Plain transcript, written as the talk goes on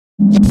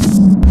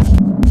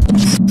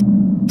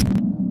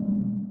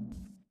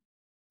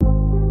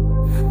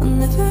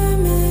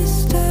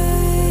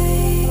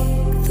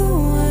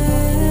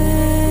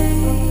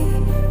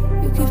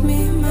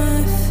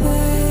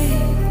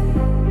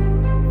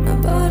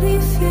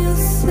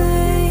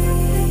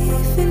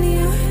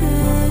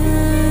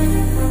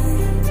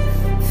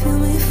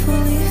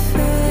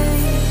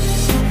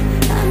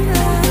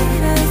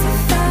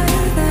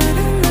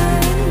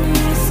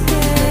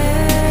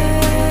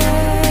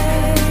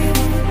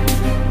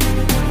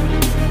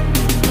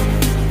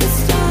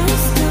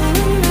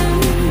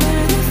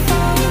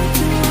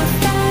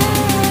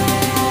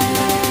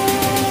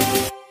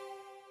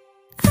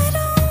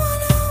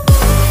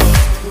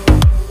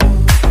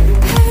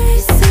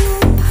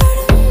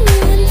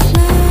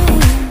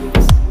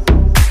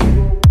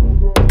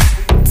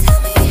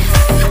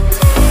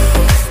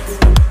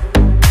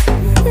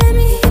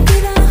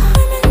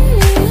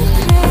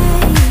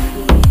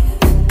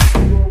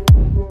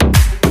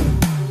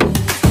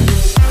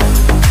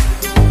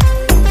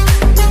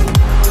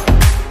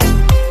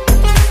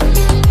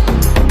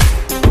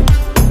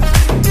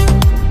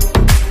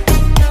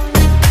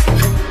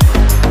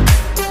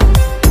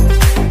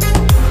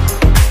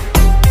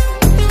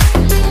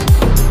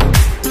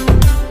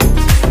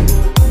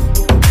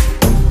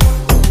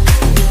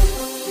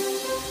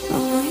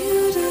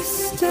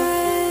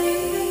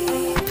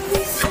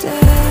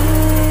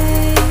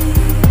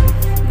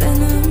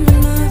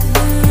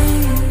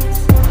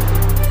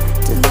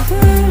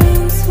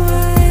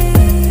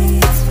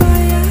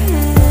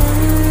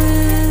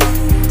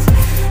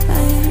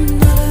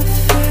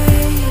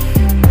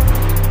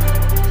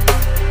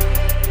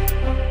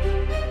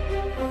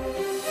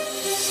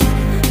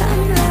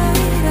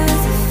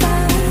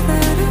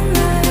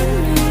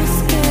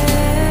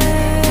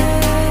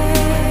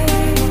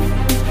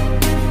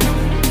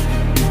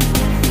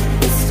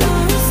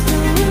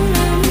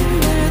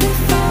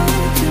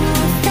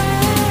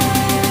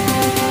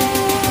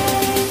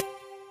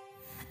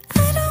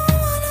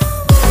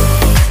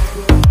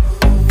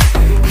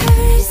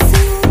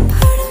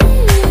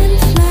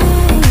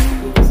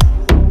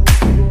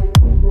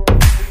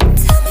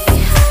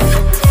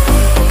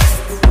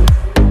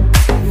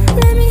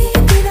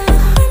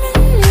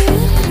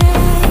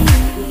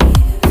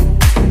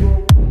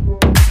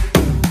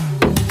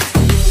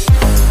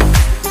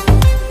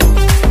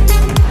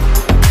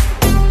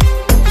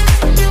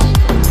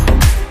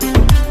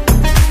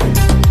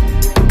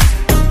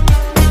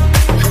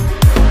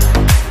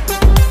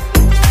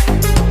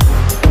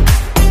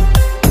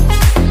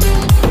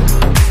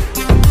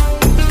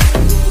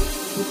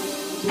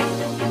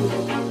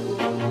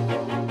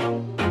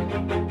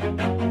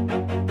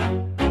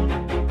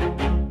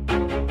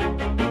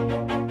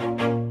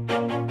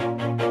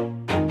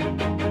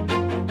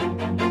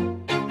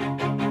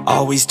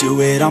Always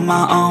do it on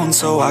my own,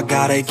 so I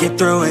gotta get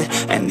through it.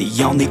 And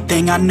the only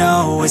thing I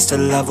know is to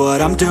love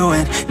what I'm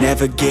doing.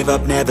 Never give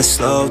up, never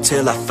slow,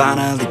 till I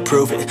finally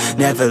prove it.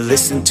 Never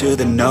listen to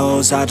the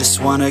no's, I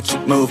just wanna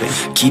keep moving.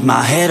 Keep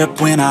my head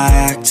up when I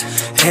act,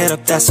 head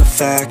up, that's a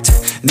fact.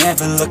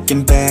 Never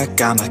looking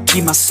back, I'ma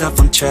keep myself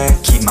on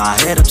track. Keep my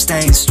head up,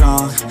 staying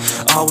strong,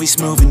 always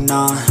moving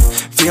on.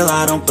 Feel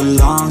I don't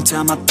belong,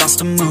 tell my thoughts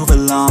to move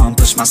along.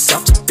 Push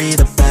myself to be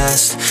the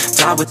best,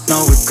 die with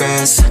no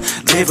regrets.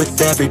 Live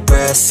with every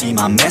breath, see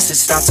my message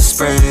start to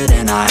spread.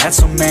 And I had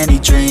so many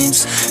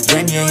dreams,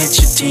 then you hit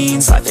your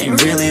teens. Life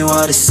ain't really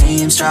what it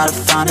seems, try to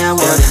find out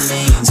what it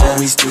means.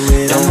 Always do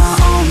it on my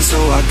own, so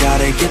I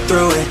gotta get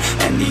through it.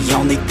 And the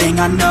only thing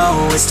I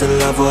know is to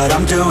love what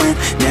I'm doing.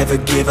 Never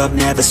give up,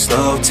 never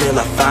slow, till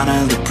I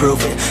finally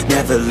prove it.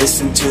 Never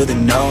listen to the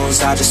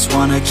no's, I just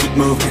wanna keep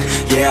moving.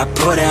 Yeah, I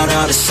put out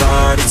all this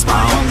art, it's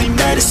my only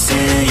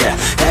medicine. Yeah,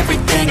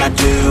 everything I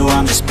do,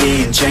 I'm just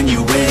being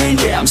genuine.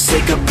 Yeah, I'm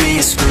sick of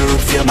being screwed,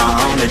 feel my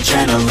own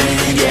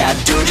adrenaline. Yeah,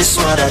 I do just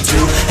what I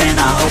do, and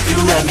I hope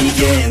you let me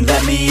in,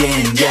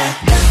 yeah.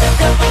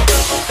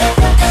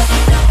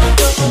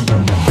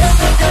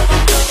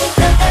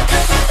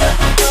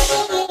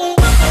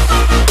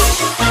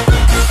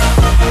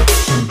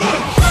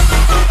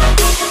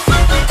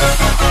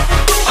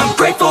 I'm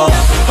grateful,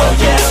 oh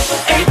yeah,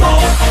 able,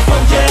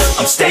 oh yeah,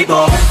 I'm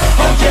stable,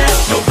 oh yeah,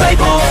 no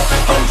label,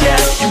 oh yeah,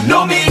 you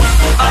know me,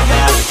 I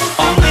have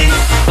only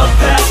a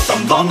path,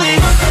 I'm lonely,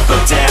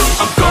 but damn,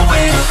 I'm going to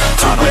win.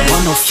 I don't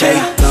want no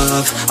fake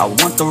love, I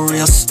want the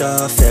real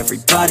stuff.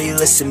 Everybody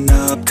listen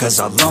up, cause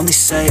I'll only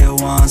say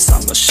it once.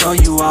 I'm gonna show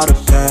you all the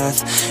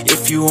path,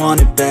 if you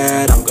want it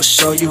bad. I'm gonna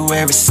show you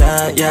where it's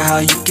at, yeah, how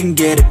you can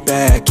get it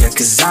back. Yeah,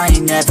 cause I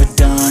ain't never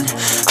done,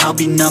 I'll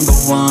be number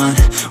one.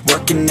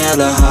 Working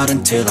hella hard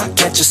until I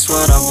get just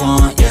what I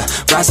want, yeah.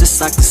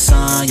 Rises like the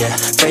sun, yeah,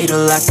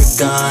 fatal like a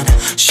gun.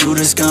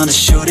 Shooter's gonna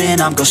shoot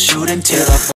and I'm gonna shoot until I